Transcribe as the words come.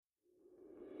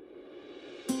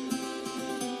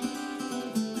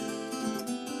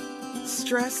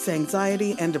Stress,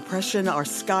 anxiety, and depression are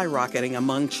skyrocketing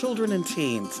among children and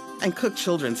teens, and Cook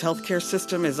Children's healthcare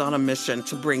system is on a mission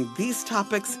to bring these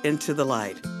topics into the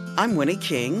light. I'm Winnie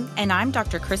King. And I'm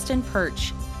Dr. Kristen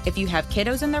Perch. If you have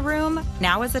kiddos in the room,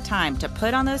 now is the time to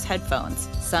put on those headphones.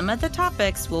 Some of the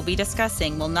topics we'll be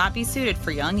discussing will not be suited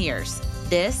for young ears.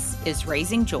 This is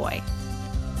Raising Joy.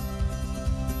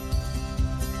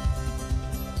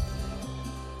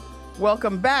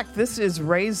 Welcome back. This is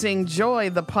Raising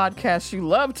Joy, the podcast you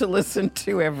love to listen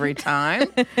to every time.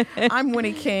 I'm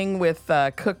Winnie King with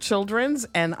Cook Children's,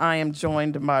 and I am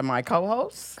joined by my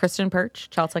co-host, Kristen Perch,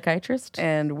 child psychiatrist.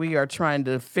 And we are trying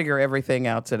to figure everything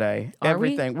out today. Are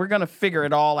everything. We're going to figure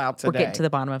it all out today. We're getting to the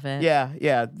bottom of it.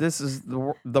 Yeah. This is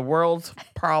the world's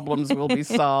problems will be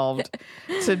solved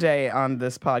today on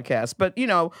this podcast. But, you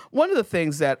know, one of the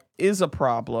things that is a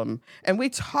problem, and we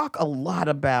talk a lot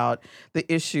about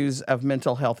the issues of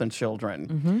mental health in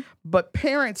children, but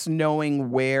parents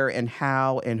knowing where and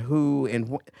how and who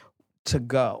and to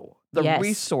go, the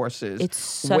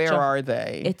resources, where are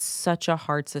they? It's such a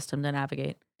hard system to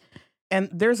navigate. And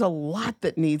there's a lot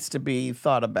that needs to be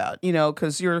thought about, you know,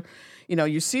 because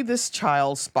you see this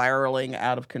child spiraling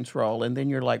out of control, and then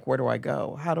you're like, where do I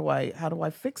go? How do I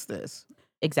fix this?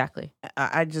 Exactly.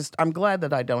 I'm glad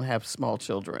that I don't have small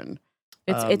children.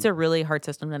 It's a really hard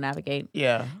system to navigate.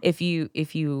 Yeah. If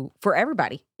you for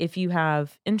everybody, if you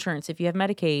have insurance, if you have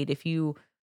Medicaid, if you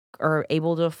are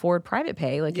able to afford private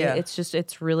pay,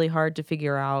 it's really hard to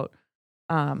figure out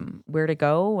where to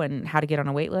go and how to get on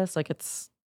a wait list.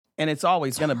 And it's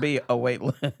always going to be a wait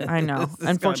list. I know,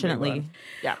 unfortunately.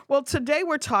 Yeah. Well, today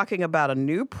we're talking about a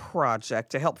new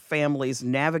project to help families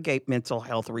navigate mental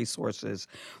health resources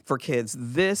for kids.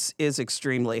 This is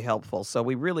extremely helpful, so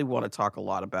we really want to talk a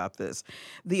lot about this.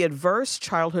 The Adverse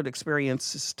Childhood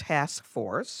Experiences Task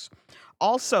Force,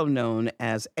 also known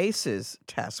as ACEs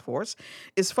Task Force,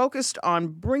 is focused on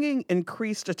bringing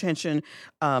increased attention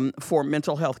for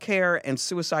mental health care and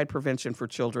suicide prevention for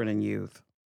children and youth.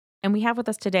 And we have with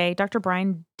us today Dr.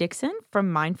 Brian Dixon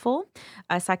from Mindful,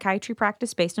 a psychiatry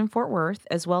practice based in Fort Worth,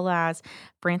 as well as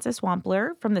Francis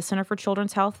Wampler from the Center for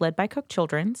Children's Health, led by Cook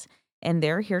Children's. And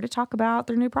they're here to talk about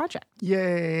their new project.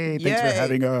 Yay. Thanks for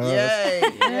having us.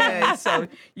 Yay. So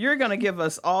you're going to give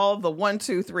us all the 1,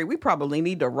 2, 3. We probably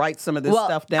need to write some of this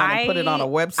stuff down and put it on a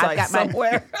website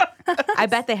somewhere. I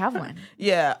bet they have one.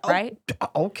 Yeah. Right?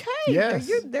 Okay. Yes.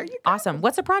 There you go. Awesome.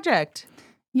 What's the project?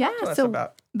 Yeah, so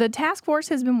the task force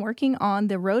has been working on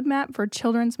the roadmap for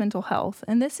children's mental health.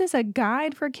 And this is a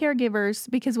guide for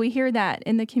caregivers because we hear that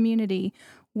in the community.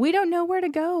 We don't know where to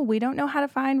go. We don't know how to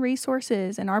find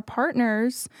resources. And our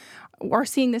partners are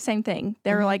seeing the same thing.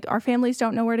 They're like, our families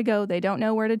don't know where to go. They don't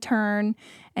know where to turn.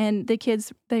 And the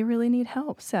kids, they really need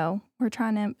help. So we're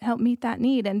trying to help meet that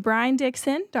need. And Brian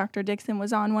Dixon, Dr. Dixon,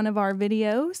 was on one of our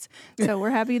videos. So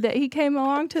we're happy that he came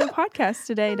along to the podcast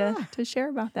today to share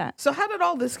about that. So how did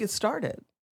all this get started?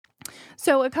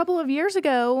 So a couple of years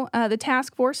ago, the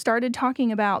task force started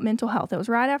talking about mental health. It was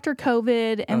right after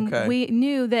COVID, and we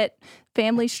knew that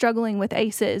families struggling with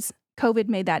ACEs, COVID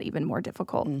made that even more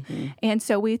difficult. And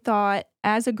so we thought,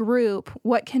 as a group,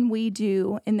 what can we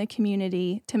do in the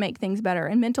community to make things better?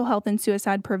 And mental health and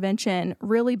suicide prevention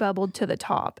really bubbled to the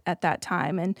top at that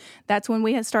time. And that's when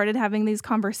we had started having these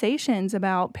conversations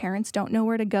about parents don't know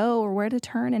where to go or where to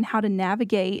turn and how to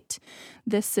navigate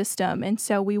this system. And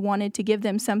so we wanted to give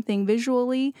them something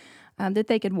visually that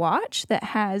they could watch that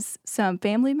has some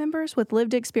family members with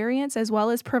lived experience as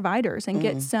well as providers and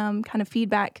get some kind of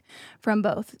feedback from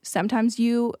both. Sometimes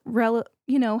you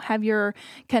have your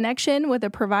connection with a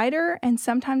provider, and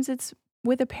sometimes it's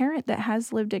with a parent that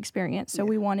has lived experience. So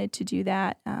we wanted to do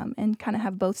that and kind of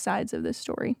have both sides of the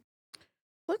story.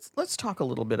 Let's talk a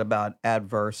little bit about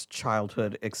adverse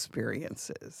childhood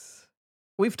experiences.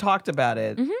 We've talked about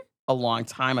it a long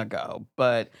time ago,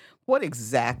 but what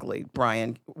exactly,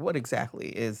 Brian,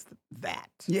 is that?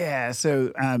 Yeah,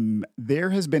 so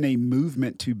there has been a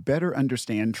movement to better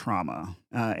understand trauma.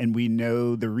 And we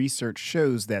know the research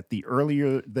shows that the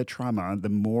earlier the trauma, the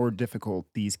more difficult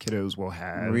these kiddos will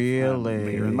have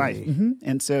later in life.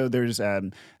 And so there's,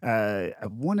 I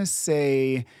want to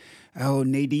say, Dr.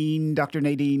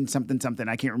 Nadine, something.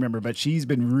 I can't remember, but she's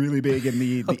been really big in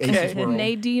the ACEs world.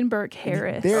 Nadine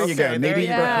Burke-Harris. There you go. Nadine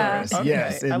Burke-Harris. Okay.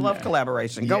 Yes. And, I love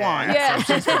collaboration. Go on. Yeah.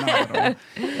 So she's phenomenal.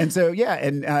 And so,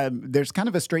 there's kind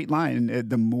of a straight line.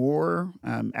 The more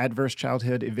adverse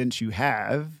childhood events you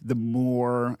have, the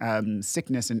more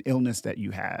sickness and illness that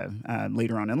you have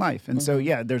later on in life. And so,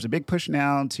 there's a big push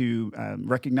now to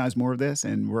recognize more of this,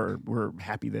 and we're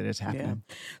happy that it's happening.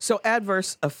 Yeah. So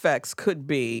adverse effects could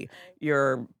be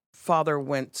your father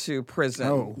went to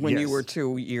prison when you were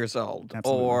 2 years old,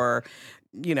 Absolutely. or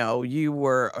you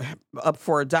were up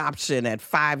for adoption at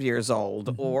 5 years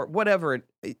old, or whatever.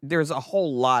 There's a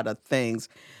whole lot of things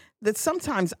that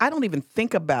sometimes I don't even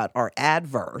think about are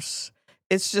adverse.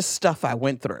 It's just stuff I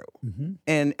went through,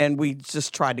 and we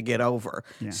just tried to get over.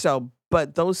 Yeah. So,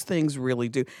 but those things really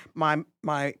do. My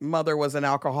mother was an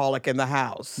alcoholic in the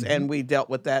house, and we dealt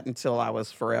with that until I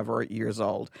was forever years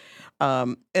old.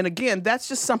 And again, that's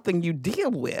just something you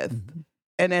deal with.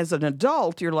 And as an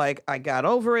adult, you're like, I got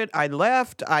over it. I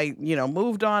left. I,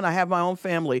 moved on. I have my own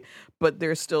family, but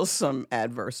there's still some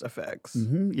adverse effects.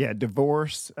 Yeah,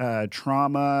 divorce,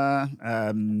 trauma,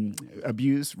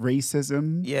 abuse,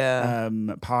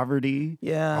 racism, poverty,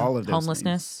 all of those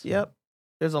homelessness. things. Yep.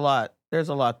 There's a lot. There's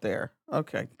a lot there.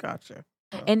 Okay, gotcha.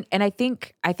 And I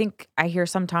think I hear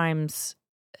sometimes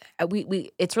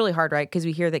we it's really hard, right? Because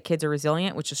we hear that kids are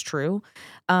resilient, which is true.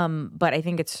 But I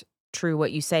think it's true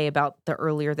what you say about the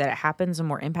earlier that it happens, the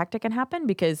more impact it can happen,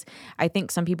 because I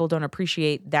think some people don't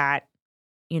appreciate that,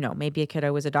 maybe a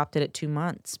kiddo was adopted at 2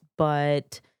 months,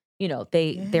 but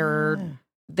they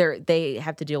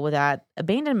have to deal with that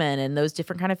abandonment and those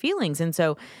different kind of feelings. And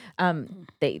so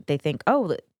they think,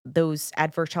 those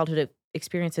adverse childhood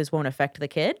experiences won't affect the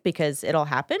kid because it'll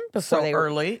happen before they were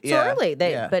early. So early.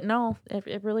 But no,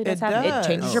 it really does happen. It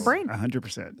changes your brain.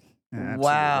 100%.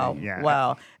 Wow. Yeah.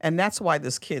 Wow. And that's why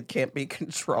this kid can't be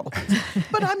controlled.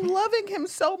 But I'm loving him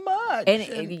so much.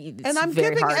 And I'm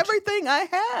very giving hard. everything I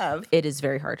have. It is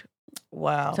very hard.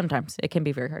 Wow. Sometimes it can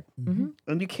be very hard.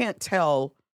 And you can't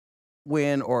tell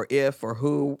when or if or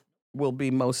who will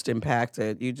be most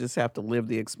impacted. You just have to live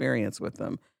the experience with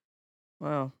them.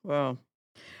 Wow.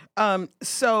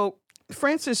 So,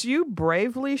 Frances, you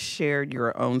bravely shared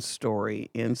your own story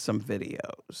in some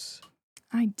videos.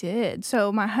 I did.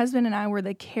 So my husband and I were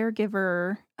the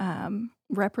caregiver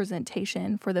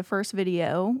representation for the first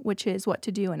video, which is what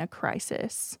to do in a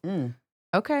crisis.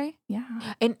 Okay.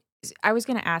 Yeah. And I was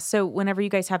going to ask, so whenever you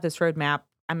guys have this roadmap,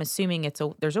 I'm assuming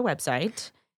there's a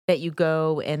website that you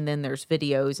go, and then there's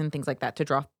videos and things like that to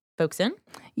draw folks in?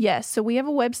 Yes. So we have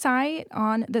a website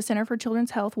on the Center for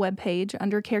Children's Health webpage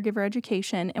under caregiver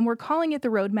education, and we're calling it the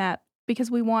roadmap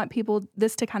because we want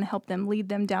this to kind of help them, lead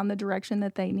them down the direction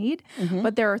that they need.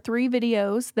 But there are 3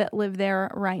 videos that live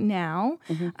there right now,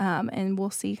 and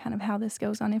we'll see kind of how this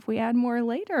goes on if we add more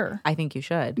later. I think you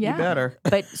should. Yeah. You better.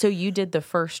 But so you did the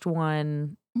first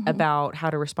one about how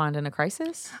to respond in a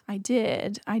crisis? I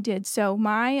did. So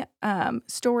my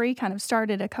story kind of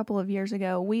started a couple of years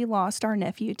ago. We lost our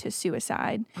nephew to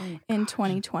suicide in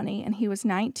 2020, and he was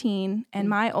 19, and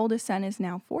my oldest son is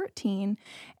now 14,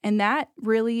 and that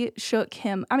really shook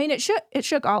him. I mean, it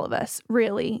shook all of us,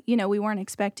 really. We weren't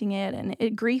expecting it,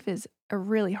 and grief is a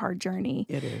really hard journey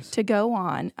to go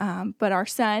on. But our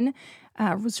son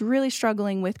was really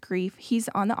struggling with grief. He's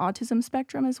on the autism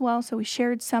spectrum as well, so we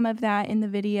shared some of that in the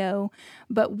video,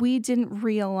 but we didn't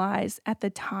realize at the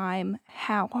time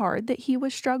how hard that he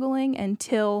was struggling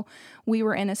until we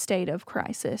were in a state of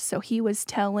crisis. So he was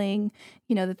telling,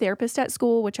 the therapist at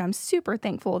school, which I'm super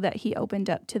thankful that he opened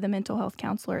up to the mental health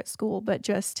counselor at school, but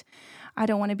just, I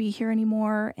don't want to be here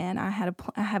anymore, and I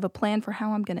have a plan for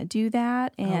how I'm going to do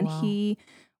that, and he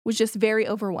was just very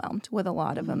overwhelmed with a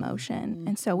lot of emotion.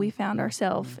 And so we found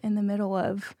ourselves in the middle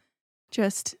of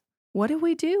just, what do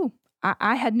we do?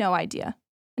 I had no idea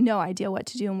what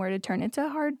to do and where to turn. It's a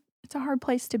hard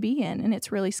place to be in, and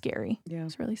it's really scary. Yeah.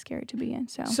 It's really scary to be in.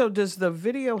 So does the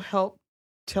video help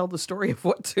tell the story of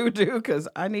what to do? Because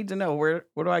I need to know where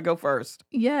do I go first?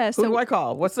 Yes. Who do I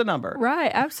call? What's the number?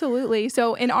 Right, absolutely.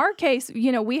 So in our case,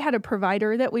 we had a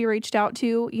provider that we reached out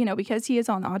to, because he is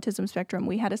on the autism spectrum.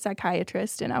 We had a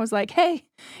psychiatrist, and I was like, hey,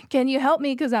 can you help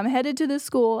me? Because I'm headed to this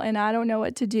school and I don't know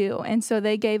what to do. And so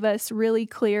they gave us really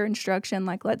clear instruction,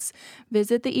 like, let's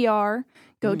visit the ER,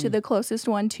 go to the closest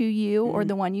one to you or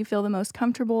the one you feel the most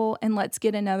comfortable, and let's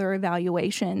get another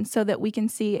evaluation so that we can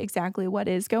see exactly what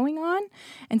is going on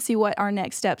and see what our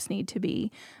next steps need to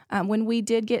be. When we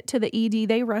did get to the ED,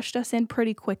 they rushed us in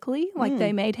pretty quickly. Like,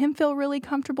 they made him feel really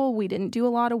comfortable. We didn't do a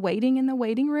lot of waiting in the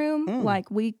waiting room.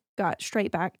 Like, we got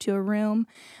straight back to a room,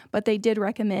 but they did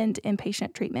recommend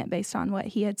inpatient treatment based on what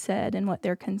he had said and what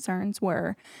their concerns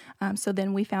were. So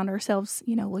then we found ourselves,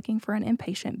 looking for an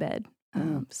inpatient bed.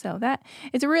 So that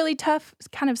it's a really tough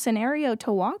kind of scenario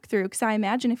to walk through, because I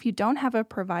imagine if you don't have a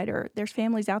provider, there's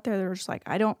families out there that are just like,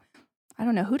 I don't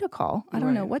know who to call. I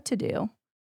don't know what to do.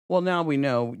 Well, now we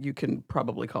know you can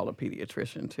probably call a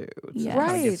pediatrician too. Yes.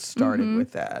 Kind of get started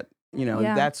with that.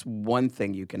 Yeah. That's one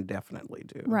thing you can definitely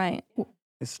do. Right.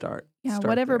 Start. Yeah, Start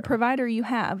whatever there. provider you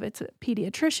have, it's a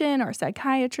pediatrician or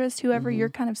psychiatrist, whoever Mm-hmm. your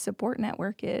kind of support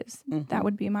network is, Mm-hmm. that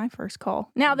would be my first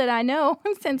call. Now that I know,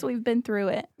 since we've been through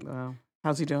it. Wow.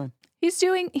 How's he doing? He's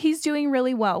doing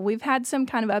really well. We've had some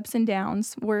kind of ups and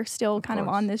downs. We're still kind of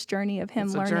on this journey of him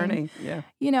It's learning, a journey.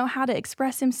 Yeah. How to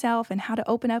express himself and how to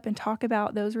open up and talk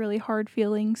about those really hard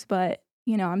feelings. But,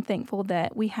 I'm thankful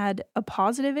that we had a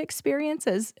positive experience,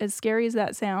 as scary as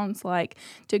that sounds, like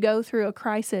to go through a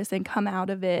crisis and come out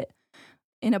of it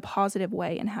in a positive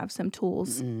way and have some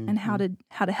tools and how to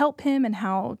help him and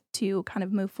how to kind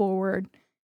of move forward.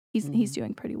 He's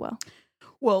doing pretty well.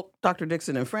 Well, Dr.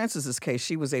 Dixon, in Francis's case,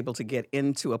 she was able to get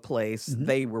into a place.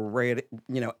 They were ready,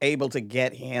 able to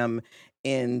get him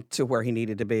into where he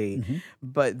needed to be.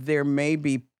 But there may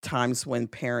be times when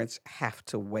parents have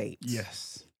to wait.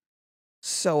 Yes.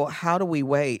 So how do we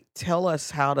wait? Tell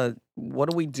us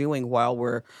what are we doing while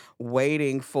we're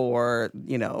waiting for,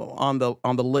 on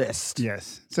the list?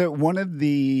 Yes. So one of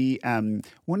the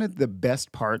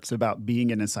best parts about being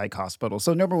in a psych hospital.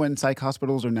 So number one, psych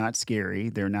hospitals are not scary.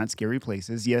 They're not scary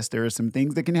places. Yes, there are some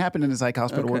things that can happen in a psych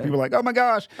hospital where people are like, oh my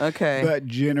gosh. Okay. But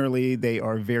generally, they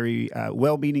are very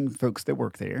well-meaning folks that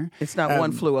work there. It's not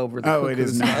one flew over the it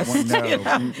is cuckoo's not nest.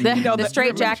 one. No. The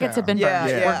straight jackets have been burned.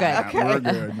 Yeah. We're good.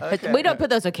 We're good. But we don't put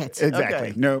those on kids. Exactly.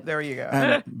 Okay. No. There you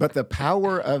go. But the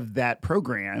power of that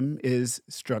program is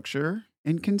structure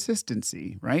and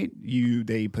consistency, right?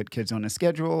 They put kids on a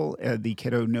schedule. The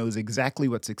kiddo knows exactly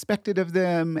what's expected of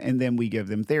them, and then we give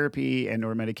them therapy and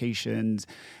or medications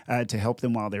to help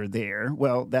them while they're there.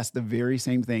 Well, that's the very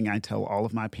same thing I tell all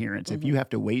of my parents. If you have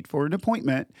to wait for an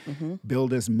appointment,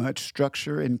 build as much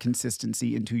structure and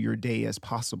consistency into your day as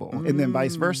possible. And then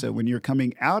vice versa. When you're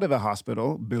coming out of a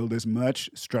hospital, build as much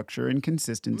structure and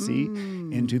consistency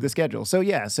into the schedule.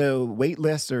 So wait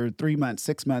lists are 3 months,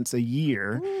 6 months, a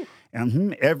year.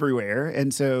 Everywhere.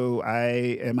 And so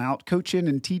I am out coaching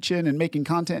and teaching and making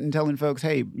content and telling folks,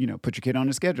 hey, put your kid on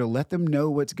a schedule. Let them know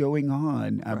what's going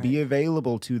on. Be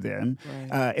available to them.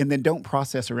 Right. And then don't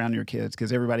process around your kids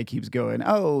because everybody keeps going,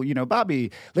 oh,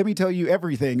 Bobby, let me tell you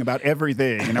everything about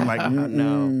everything. And I'm like,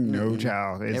 no,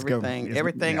 child.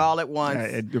 Everything all at once.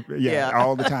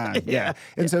 All the time.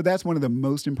 And so that's one of the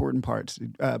most important parts.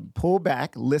 Pull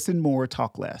back, listen more,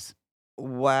 talk less.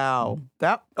 Wow.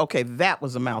 That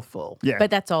was a mouthful. Yeah.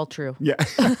 But that's all true. Yeah.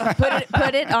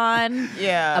 put it on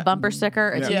a bumper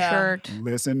sticker, a t-shirt.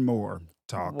 Listen more.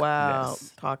 Talk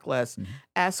less. Talk less.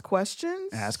 Ask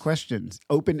questions? Ask questions.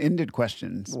 Open-ended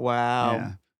questions.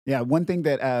 Wow. Yeah. One thing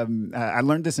that I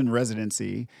learned this in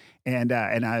residency, and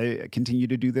I continue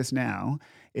to do this now,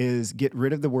 is get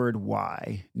rid of the word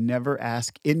why. Never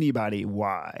ask anybody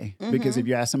why. Because if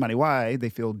you ask somebody why, they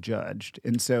feel judged.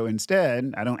 And so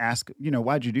instead, I don't ask,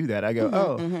 why'd you do that? I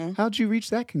go, how'd you reach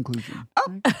that conclusion?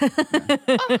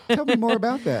 Tell me more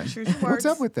about that. Choose your What's words.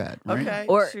 up with that? Right? Okay.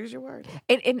 Or, choose your word.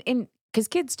 And because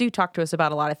kids do talk to us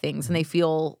about a lot of things and they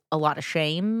feel a lot of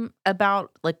shame about,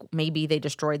 like, maybe they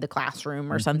destroyed the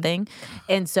classroom or something.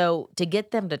 And so to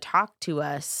get them to talk to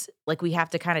us, like, we have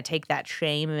to kind of take that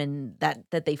shame and that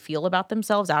they feel about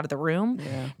themselves out of the room.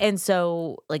 Yeah. And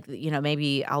so, like,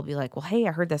 maybe I'll be like, well, hey,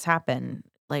 I heard this happen.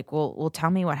 Like, well, tell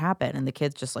me what happened. And the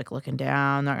kid's just like looking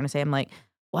down, not going to say. I'm like,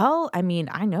 well, I mean,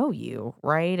 I know you,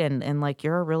 right? And like,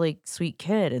 you're a really sweet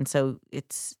kid. And so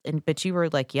but you were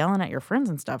like yelling at your friends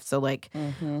and stuff. So like,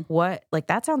 what, like,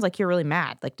 that sounds like you're really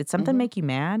mad. Like, did something make you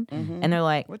mad? And they're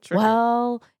like,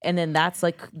 well, and then that's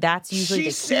usually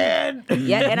she said.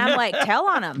 Yeah. And I'm like, tell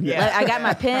on them. Yeah. Like, I got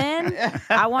my pen.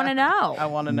 I want to know. I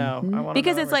want to know.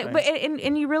 Because it's like, but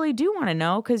and you really do want to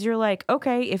know, because you're like,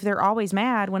 okay, if they're always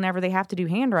mad whenever they have to do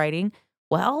handwriting,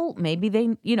 well, maybe they,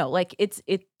 like,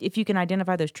 if you can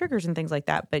identify those triggers and things like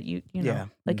that. But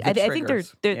like, I think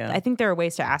I think there are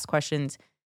ways to ask questions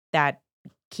that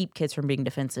keep kids from being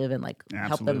defensive and like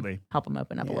help them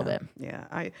open up a little bit. Yeah,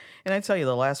 I tell you,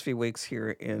 the last few weeks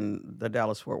here in the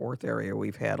Dallas-Fort Worth area,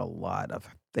 we've had a lot of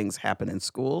things happen in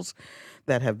schools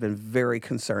that have been very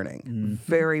concerning.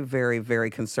 Very, very, very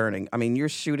concerning. I mean, you're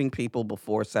shooting people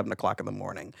before 7:00 in the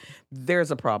morning.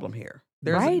 There's a problem here.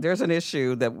 There's an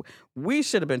issue that we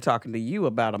should have been talking to you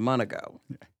about a month ago,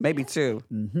 maybe two.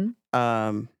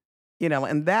 And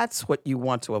that's what you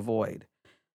want to avoid.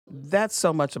 That's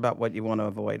so much about what you want to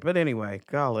avoid. But anyway,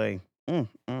 golly.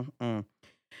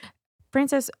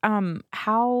 Francis,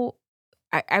 how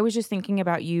I was just thinking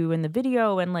about you in the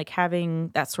video and like having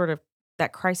that sort of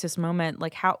that crisis moment.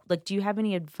 Like, how, like, do you have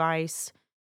any advice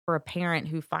for a parent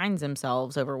who finds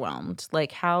themselves overwhelmed?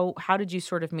 Like, how did you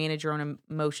sort of manage your own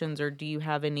emotions, or do you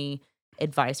have any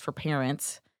advice for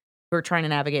parents who are trying to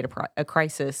navigate a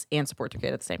crisis and support their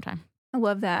kid at the same time? I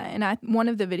love that. And one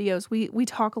of the videos, we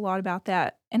talk a lot about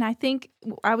that. And I think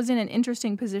I was in an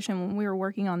interesting position when we were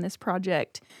working on this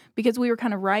project because we were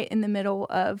kind of right in the middle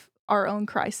of our own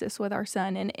crisis with our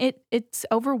son. And it's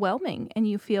overwhelming. And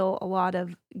you feel a lot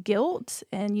of guilt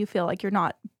and you feel like you're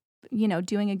not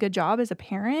doing a good job as a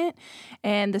parent,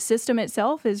 and the system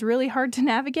itself is really hard to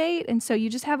navigate. And so you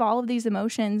just have all of these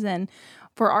emotions. And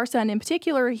for our son in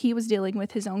particular, he was dealing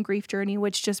with his own grief journey,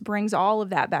 which just brings all of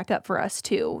that back up for us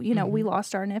too. We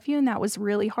lost our nephew and that was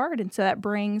really hard. And so that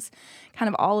brings kind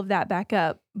of all of that back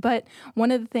up. But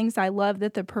one of the things I love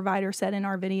that the provider said in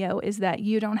our video is that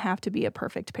you don't have to be a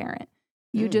perfect parent.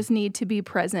 You just need to be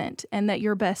present and that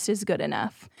your best is good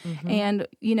enough. And,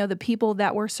 the people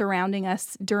that were surrounding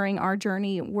us during our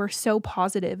journey were so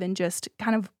positive and just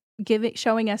kind of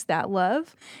showing us that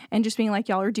love and just being like,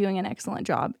 y'all are doing an excellent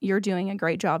job. You're doing a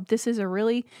great job. This is a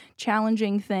really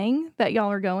challenging thing that y'all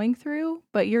are going through,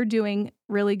 but you're doing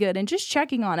really good. And just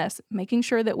checking on us, making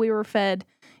sure that we were fed.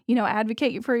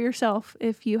 Advocate for yourself.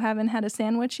 If you haven't had a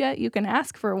sandwich yet, you can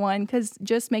ask for one, because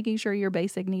just making sure your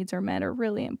basic needs are met are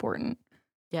really important.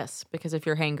 Yes, because if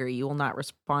you're hangry, you will not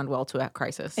respond well to a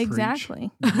crisis.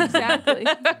 Exactly. Exactly.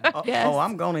 Yes. Oh,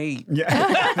 I'm going to eat. Yeah.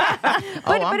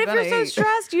 but if you're so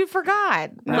stressed, you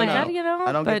forgot. I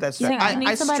don't get that stress.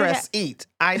 I stress eat.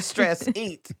 I stress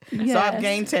eat. Yes. So I've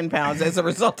gained 10 pounds as a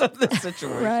result of this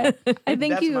situation. Right. I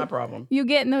think that's my problem. You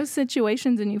get in those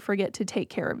situations and you forget to take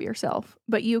care of yourself,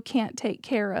 but you can't take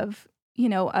care of,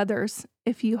 others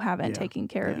if you haven't taken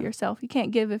care of yourself. You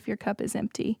can't give if your cup is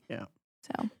empty. Yeah.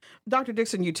 So, Dr.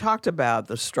 Dixon, you talked about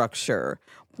the structure.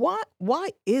 Why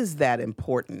is that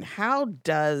important? How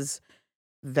does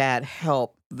that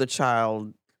help the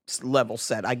child level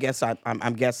set? I guess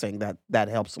I'm guessing that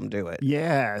helps them do it.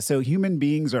 Yeah. So human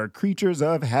beings are creatures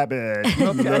of habit. We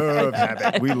love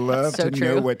habit. We love to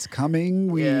know what's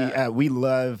coming. We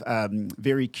love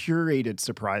very curated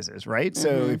surprises, right?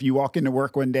 So if you walk into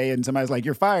work one day and somebody's like,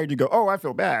 "You're fired," you go, "Oh, I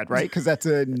feel bad," right? Because that's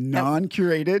a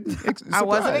non-curated surprise. I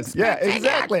wasn't expecting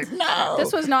exactly. No,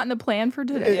 this was not in the plan for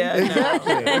today.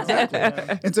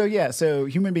 Exactly. And so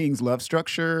human beings love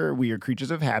structure. We are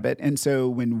creatures of habit, and so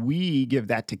when we give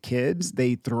that to kids,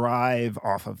 they thrive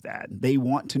off of that. They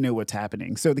want to know what's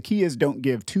happening. So the key is don't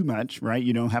give too much, right?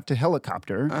 You don't have to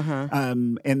helicopter.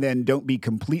 And then don't be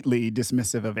completely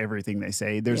dismissive of everything they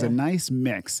say. There's a nice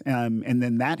mix. And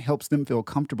then that helps them feel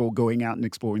comfortable going out and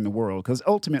exploring the world. Because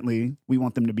ultimately, we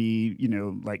want them to be,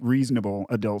 like reasonable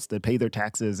adults that pay their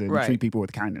taxes and treat people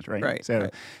with kindness, right? Right. So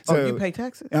you pay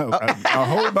taxes? A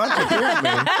whole bunch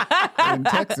apparently in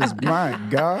Texas. My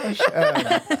gosh.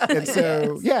 And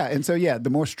so, the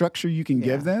more structure you can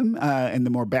give them and the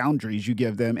more boundaries you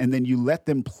give them, and then you let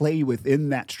them play within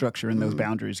that structure and those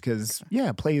boundaries, because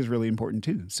play is really important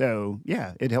too. So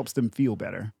it helps them feel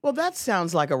better. Well, that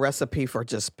sounds like a recipe for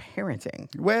just parenting.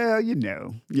 Well,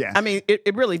 I mean,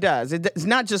 it really does. It's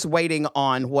not just waiting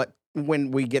on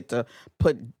when we get to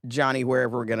put Johnny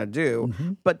wherever we're going to do,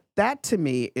 but that to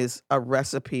me is a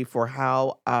recipe for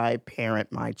how I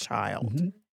parent my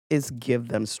child. Is give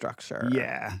them structure.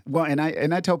 Yeah. Well, and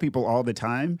I tell people all the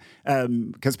time,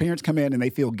 because parents come in and they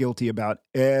feel guilty about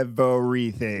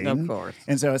everything. Of course.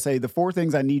 And so I say, the 4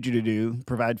 things I need you to do: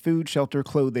 provide food, shelter,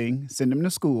 clothing, send them to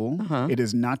school. It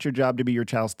is not your job to be your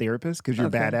child's therapist because you're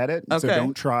bad at it. So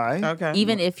don't try. Okay.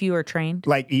 Even if you are trained?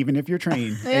 Even if you're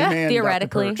trained. Amen,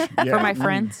 theoretically, for my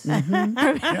friends.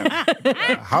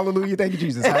 Hallelujah. Thank you,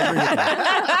 Jesus. I agree with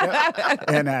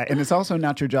that. And it's also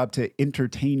not your job to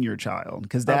entertain your child,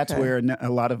 because that's where a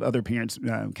lot of other parents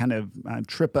kind of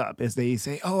trip up, as they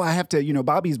say, "Oh, I have to,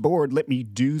 Bobby's bored, let me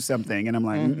do something." And I'm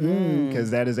like, because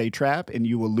that is a trap and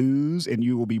you will lose and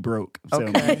you will be broke.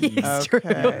 So,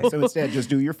 so instead, just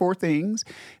do your 4 things.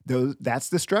 That's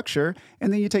the structure.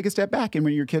 And then you take a step back. And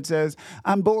when your kid says,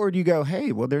 "I'm bored," you go,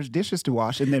 "Hey, well, there's dishes to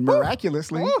wash." And then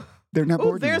miraculously, they're not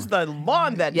bored there's anymore. the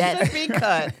lawn that should be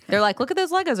cut. They're like, "Look at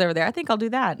those Legos over there. I think I'll do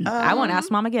that. I won't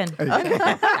ask Mom again."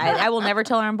 I will never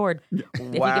tell her I'm bored if you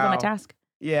give them a task.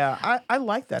 Yeah, I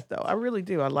like that, though. I really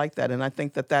do. I like that. And I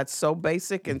think that that's so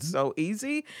basic and so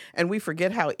easy. And we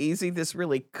forget how easy this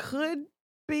really could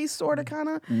be, sort of, kind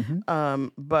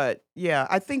of. But yeah,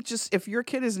 I think just if your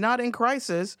kid is not in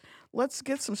crisis, let's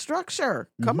get some structure.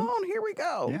 Come on, here we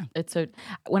go. Yeah. It's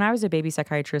when I was a baby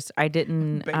psychiatrist, I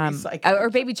didn't or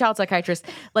baby child psychiatrist,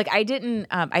 I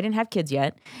didn't have kids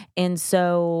yet. And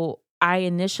so I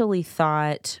initially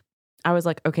thought, I was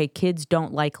like, okay, kids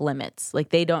don't like limits.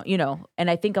 They don't, and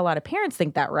I think a lot of parents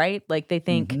think that, right? They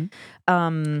think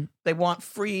they want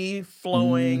free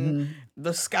flowing,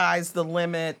 the sky's the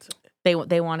limit. They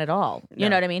want it all. You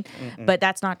know what I mean? But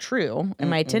that's not true. And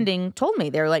my attending told me,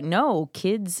 they're like, no,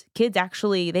 kids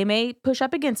actually, they may push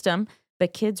up against them,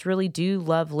 but kids really do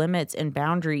love limits and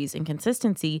boundaries and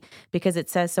consistency because it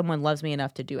says someone loves me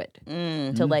enough to do it,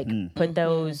 to like put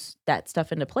that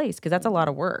stuff into place. Because that's a lot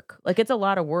of work. Like it's a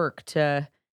lot of work to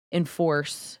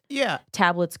enforce. Yeah,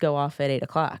 tablets go off at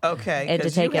 8:00. Okay, and to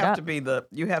take you it have up. to be the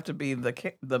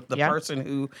person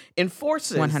who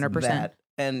enforces 100%. that.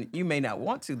 And you may not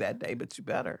want to that day, but you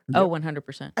better. Oh,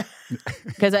 100%.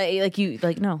 Because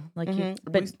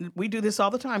we do this all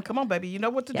the time. Come on, baby, you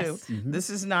know what to Yes. do. This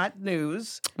is not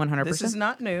news. 100%. This is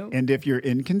not new. And if you're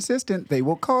inconsistent, they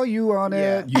will call you on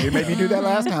it. You didn't make me do that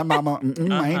last time, Mama.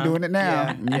 I ain't doing it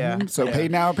now. So pay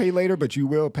now, pay later, but you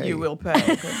will pay. You will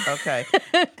pay. Okay.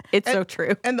 It's so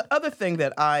true. And the other thing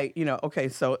that I'm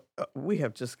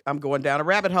going down a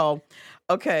rabbit hole.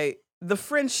 Okay, the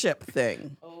friendship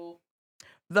thing.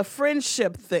 The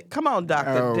friendship thing. Come on,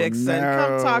 Dr. Dixon.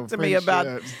 Come talk to me about,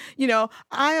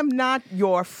 I am not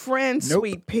your friend,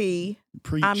 sweet pea.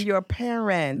 Preach. I'm your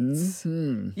parents.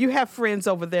 You have friends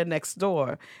over there next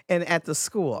door and at the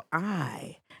school.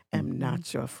 I am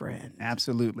not your friend.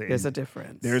 Absolutely. There's a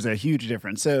difference. There's a huge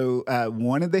difference. So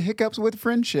one of the hiccups with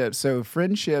friendships, so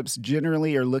friendships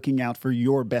generally are looking out for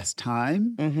your best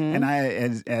time. And I,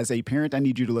 as a parent, I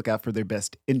need you to look out for their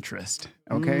best interest.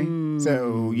 Okay?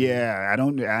 So yeah, I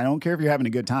don't care if you're having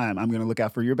a good time. I'm going to look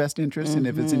out for your best interest. And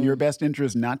if it's in your best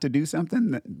interest not to do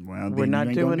something, well, we're not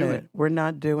doing it. it. We're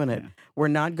not doing it. We're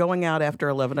not going out after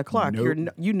 11 o'clock. Nope.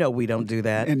 You know we don't do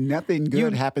that. And nothing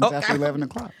good happens after 11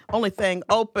 o'clock. Only thing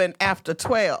open after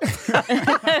 12.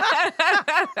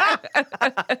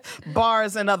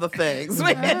 Bars and other things.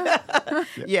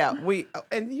 Yeah,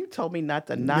 and you told me not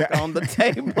to knock on the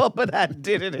table, but I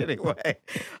did it anyway.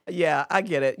 Yeah, I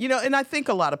get it. And I think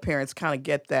a lot of parents kind of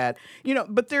get that.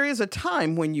 But there is a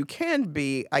time when you can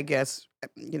be, I guess,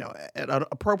 at an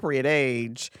appropriate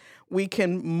age, we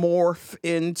can morph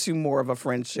into more of a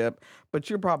friendship, but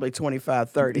you're probably 25,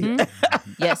 30.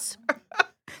 Yes.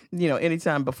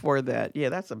 Anytime before that. Yeah,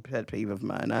 that's a pet peeve of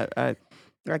mine. I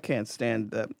can't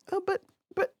stand but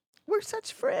we're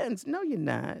such friends. No, you're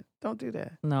not. Don't do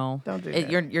that. No. Don't do that.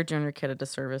 You're doing your kid a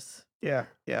disservice. Yeah,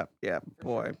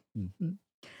 boy.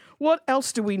 What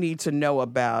else do we need to know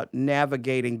about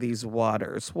navigating these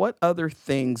waters? What other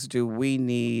things do we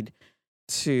need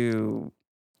to,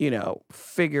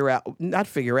 figure out, not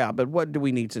figure out, but what do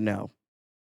we need to know?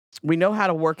 We know how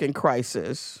to work in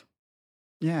crisis.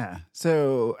 Yeah.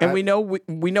 So and we know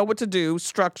what to do,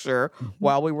 structure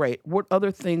while we wait. What other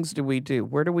things do we do?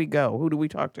 Where do we go? Who do we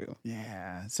talk to?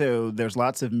 Yeah. So there's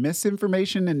lots of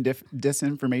misinformation and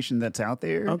disinformation that's out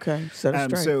there. Okay. Set it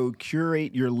straight. So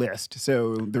curate your list.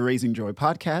 So the Raising Joy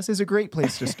podcast is a great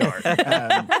place to start. There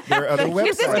are other websites.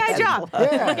 Give this guy a job.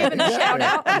 Yeah. Give him a shout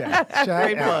out. Yeah.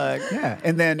 Great plug. Yeah.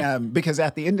 And then because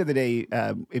at the end of the day,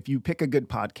 if you pick a good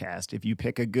podcast, if you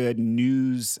pick a good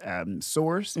news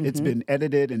source, it's been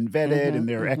edited and vetted and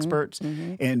they're experts,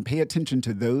 and pay attention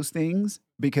to those things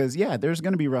because there's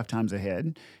going to be rough times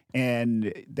ahead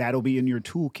and that'll be in your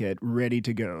toolkit ready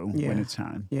to go when it's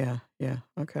time. Yeah.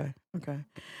 Okay.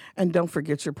 And don't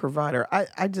forget your provider.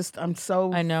 I'm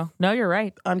so I know. No, you're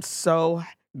right. I'm so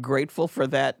grateful for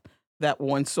that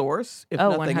one source, if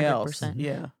nothing 100%. else.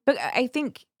 Yeah. But I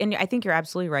think you're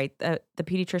absolutely right. The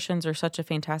pediatricians are such a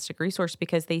fantastic resource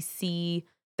because they see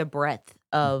the breadth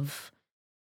of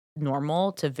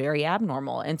normal to very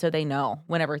abnormal. And so they know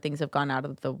whenever things have gone out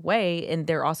of the way, and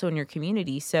they're also in your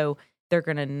community. So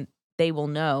they will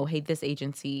know, hey, this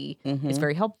agency is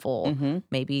very helpful.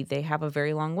 Maybe they have a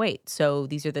very long wait. So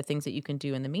these are the things that you can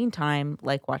do in the meantime,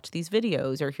 like watch these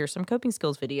videos or hear some coping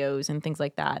skills videos and things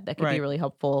like that. That could be really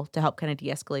helpful to help kind of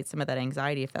de-escalate some of that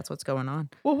anxiety if that's what's going on.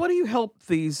 Well, what do you hope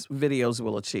these videos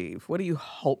will achieve? What do you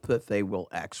hope that they will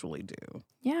actually do?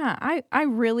 Yeah, I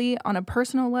really, on a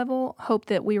personal level, hope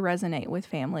that we resonate with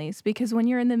families because when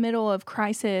you're in the middle of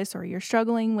crisis or you're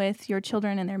struggling with your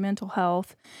children and their mental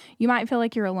health, you might feel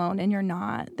like you're alone and you're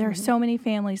not. There are so many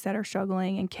families that are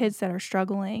struggling and kids that are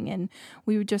struggling, and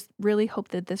we would just really hope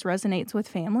that this resonates with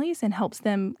families and helps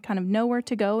them kind of know where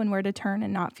to go and where to turn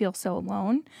and not feel so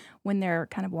alone when they're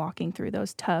kind of walking through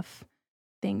those tough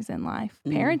things in life.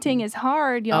 Parenting is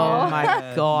hard, y'all. Oh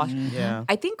my gosh. Yeah.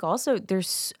 I think also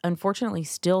there's unfortunately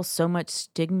still so much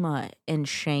stigma and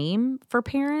shame for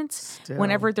parents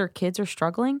whenever their kids are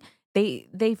struggling.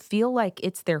 they feel like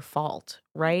it's their fault,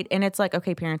 right? And it's like,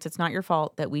 okay, parents, it's not your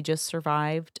fault that we just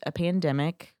survived a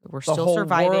pandemic. We're still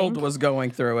surviving. The whole world was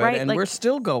going through it, right? and like, we're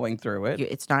still going through it.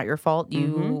 It's not your fault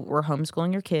you were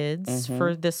homeschooling your kids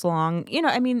for this long.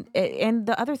 I mean, and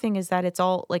the other thing is that it's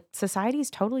all like society's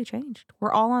totally changed.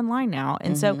 We're all online now.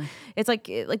 And so it's like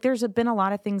there's been a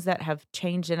lot of things that have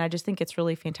changed. And I just think it's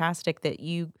really fantastic that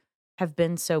you have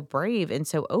been so brave and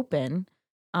so open.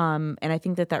 And I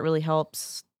think that really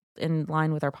helps in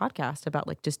line with our podcast about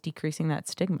like just decreasing that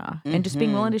stigma and just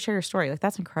being willing to share your story. Like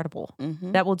that's incredible.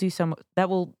 That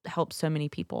will help so many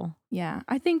people. Yeah.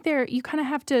 I think you kind of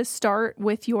have to start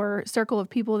with your circle of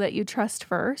people that you trust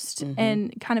first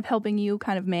and kind of helping you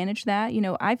kind of manage that.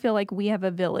 I feel like we have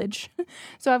a village.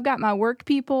 So I've got my work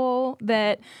people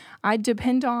that I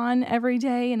depend on every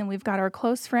day. And then we've got our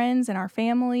close friends and our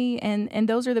family. And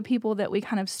those are the people that we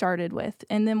kind of started with.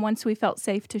 And then once we felt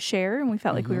safe to share and we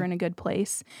felt like we were in a good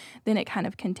place, then it kind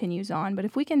of continues on. But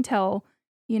if we can tell,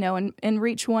 and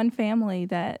reach one family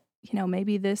that,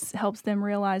 maybe this helps them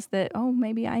realize that, oh,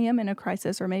 maybe I am in a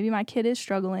crisis, or maybe my kid is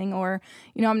struggling, or,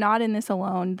 I'm not in this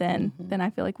alone, then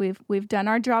I feel like we've done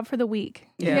our job for the week.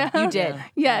 Yeah. You did.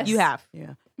 Yes. You have.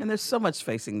 Yeah. And there's so much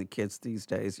facing the kids these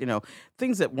days,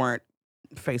 things that weren't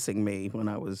facing me when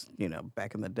I was,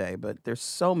 back in the day. But there's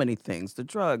so many things, the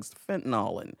drugs, the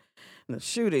fentanyl, and the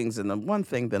shootings, and the one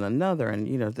thing then another. And,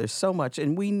 there's so much.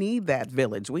 And we need that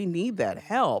village. We need that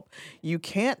help. You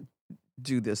can't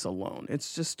do this alone.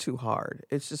 It's just too hard.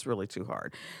 It's just really too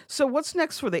hard. So what's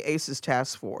next for the ACEs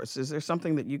task force? Is there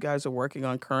something that you guys are working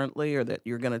on currently, or that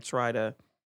you're going to try to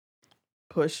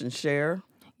push and share?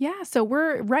 Yeah, so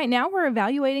right now we're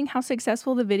evaluating how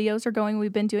successful the videos are going.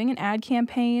 We've been doing an ad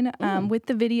campaign with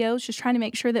the videos, just trying to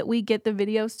make sure that we get the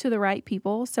videos to the right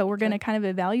people. So we're going to kind of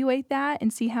evaluate that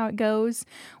and see how it goes.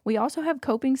 We also have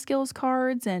coping skills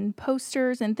cards and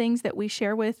posters and things that we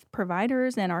share with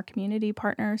providers and our community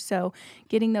partners. So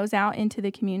getting those out into the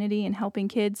community and helping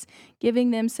kids, giving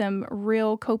them some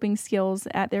real coping skills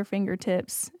at their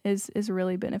fingertips is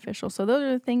really beneficial. So those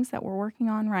are the things that we're working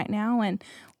on right now, and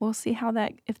we'll see how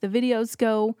that, if the videos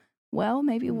go well,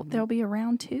 maybe there'll be a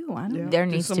round 2. I don't know. There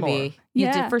needs to be.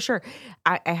 Yeah. For sure.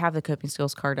 I have the coping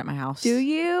skills card at my house. Do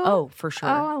you? Oh, for sure.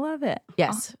 Oh, I love it.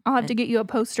 Yes. I'll have to get you a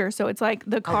poster. So it's like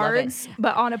the cards,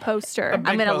 but on a poster.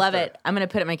 I'm going to love it. I'm going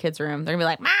to put it in my kids' room. They're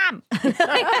going to be like, Mom.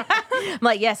 I'm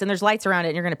like, yes. And there's lights around it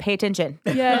and you're going to pay attention.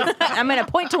 Yes. I'm going to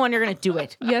point to one. You're going to do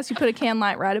it. Yes. You put a can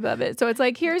light right above it. So it's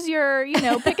like, here's your,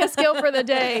 pick a skill for the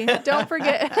day. Don't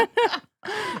forget.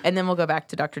 And then we'll go back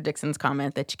to Dr. Dixon's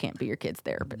comment that you can't be your kid's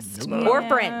therapist or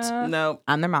friend. No.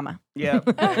 I'm their mama. Yeah,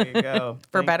 there you go.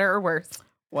 For better or worse.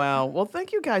 Wow. Well,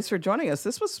 thank you guys for joining us.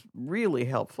 This was really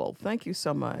helpful. Thank you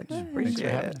so much.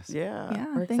 Appreciate it. Yeah. Yeah.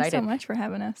 We're Thanks so excited. much for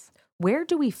having us. Where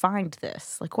do we find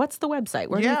this? Like, what's the website?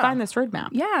 Where do we find this roadmap?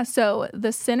 Yeah, so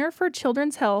the Center for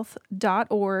Children's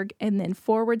Health.org and then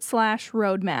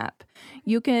 /roadmap.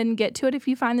 You can get to it if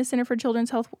you find the Center for Children's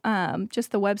Health,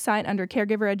 just the website under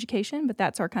caregiver education, but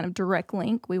that's our kind of direct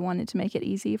link. We wanted to make it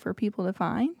easy for people to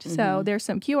find. So there's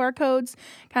some QR codes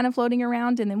kind of floating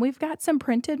around, and then we've got some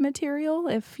printed material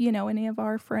if, any of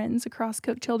our friends across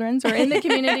Cook Children's or in the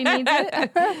community needs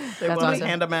it. They want awesome. to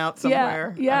hand them out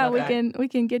somewhere. Yeah, we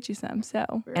can get you some. So,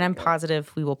 and I'm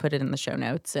positive we will put it in the show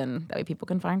notes, and that way people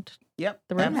can find the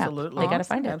roadmap. Absolutely. They got to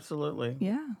find it. Absolutely.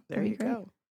 Yeah. There you go.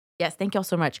 Yes, thank y'all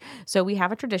so much. So we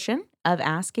have a tradition of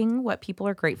asking what people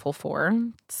are grateful for.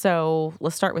 So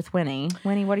let's start with Winnie.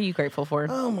 Winnie, what are you grateful for?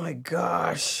 Oh my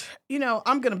gosh.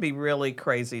 I'm going to be really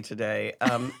crazy today.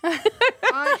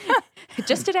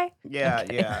 Just today? Yeah,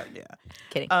 Okay. yeah.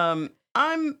 Kidding.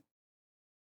 I'm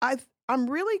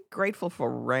really grateful for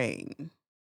rain.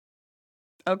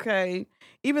 Okay,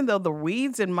 even though the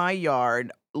weeds in my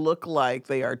yard look like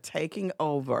they are taking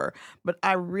over, but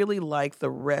I really like the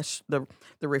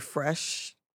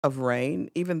refresh of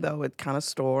rain, even though it kind of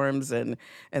storms and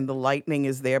the lightning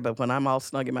is there. But when I'm all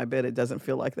snug in my bed, it doesn't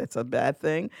feel like that's a bad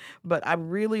thing. But I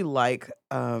really like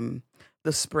the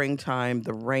springtime,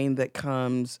 the rain that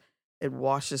comes. It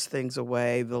washes things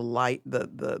away. The light,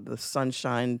 the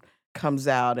sunshine comes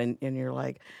out, and you're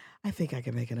like, I think I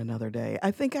can make it another day.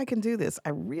 I think I can do this. I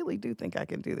really do think I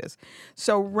can do this.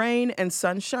 So rain and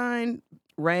sunshine,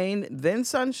 rain, then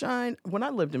sunshine. When I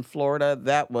lived in Florida,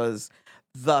 that was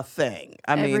the thing.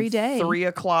 Every day.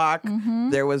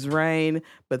 3:00, there was rain,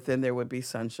 but then there would be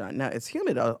sunshine. Now, it's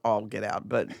humid all get out,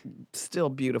 but still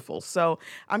beautiful. So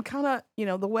I'm kind of,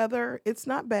 the weather, it's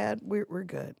not bad. We're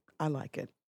good. I like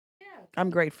it. Yeah. I'm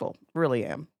grateful. Really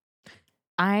am.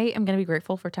 I am going to be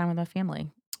grateful for time with my family.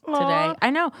 today. I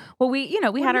know. Well, we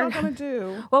had our. Gonna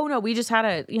do? Well, no, we just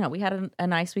had a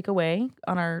nice week away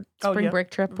on our spring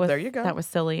break trip. There you go. That was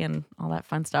silly and all that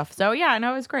fun stuff. So yeah, I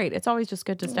know it was great. It's always just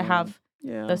good just to have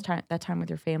that time with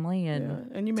your family and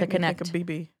you to make connect. Me think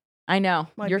of BB. I know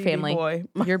your BB family, boy.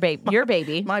 Your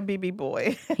baby, my BB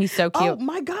boy. He's so cute. Oh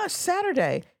my gosh!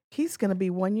 Saturday, he's gonna be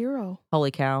 1 year old.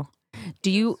 Holy cow!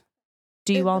 Do you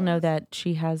all know that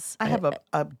she has? I have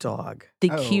a dog, the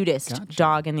cutest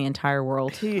dog in the entire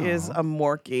world. He is a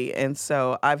Morkie, and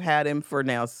so I've had him for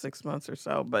now 6 months or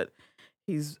so, but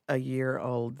he's a year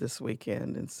old this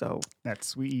weekend, and so that's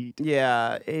sweet.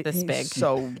 Yeah, this big.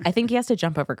 So I think he has to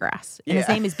jump over grass, and his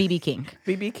name is BB King.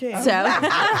 BB King. So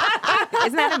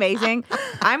isn't that amazing?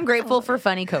 I'm grateful for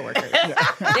funny coworkers.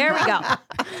 There we go.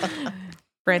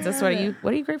 Frances, what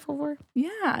are you grateful for?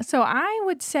 Yeah, so I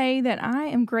would say that I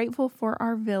am grateful for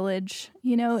our village.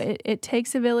 You know, it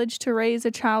takes a village to raise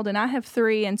a child, and I have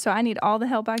 3, and so I need all the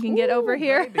help I can get over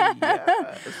here. Baby,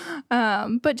 yes.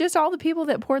 But just all the people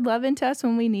that poured love into us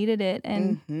when we needed it,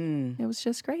 and it was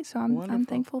just great. So I'm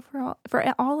thankful for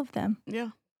all of them. Yeah.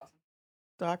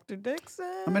 Dr.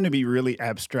 Dixon. I'm going to be really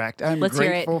abstract. I'm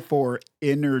grateful for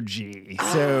energy.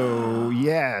 So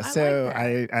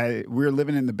we're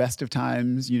living in the best of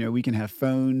times. You know, we can have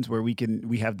phones where we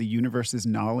have the universe's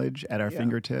knowledge at our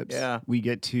fingertips. Yeah. We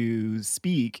get to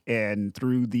speak, and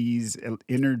through these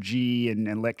energy and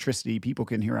electricity, people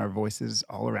can hear our voices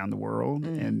all around the world,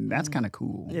 and that's kind of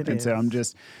cool. So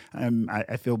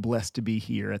I feel blessed to be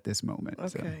here at this moment. Okay.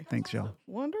 So thanks, y'all.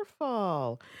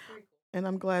 Wonderful. And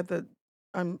I'm glad that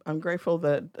I'm grateful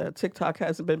that TikTok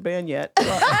hasn't been banned yet.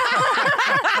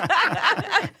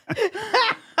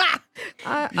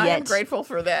 I'm grateful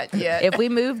for that yet. If we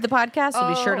move the podcast,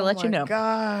 we'll be sure to let you know.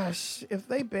 Gosh, if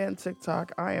they ban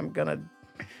TikTok, I'm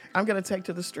gonna take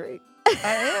to the street.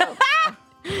 I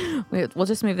am. We'll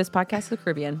just move this podcast to the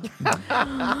Caribbean.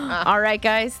 All right,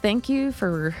 guys. Thank you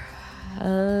for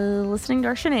listening to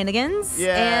our shenanigans.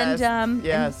 Yes. And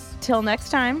until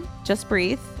next time, just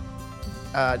breathe.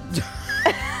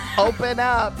 Open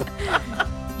up.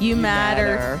 You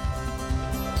matter.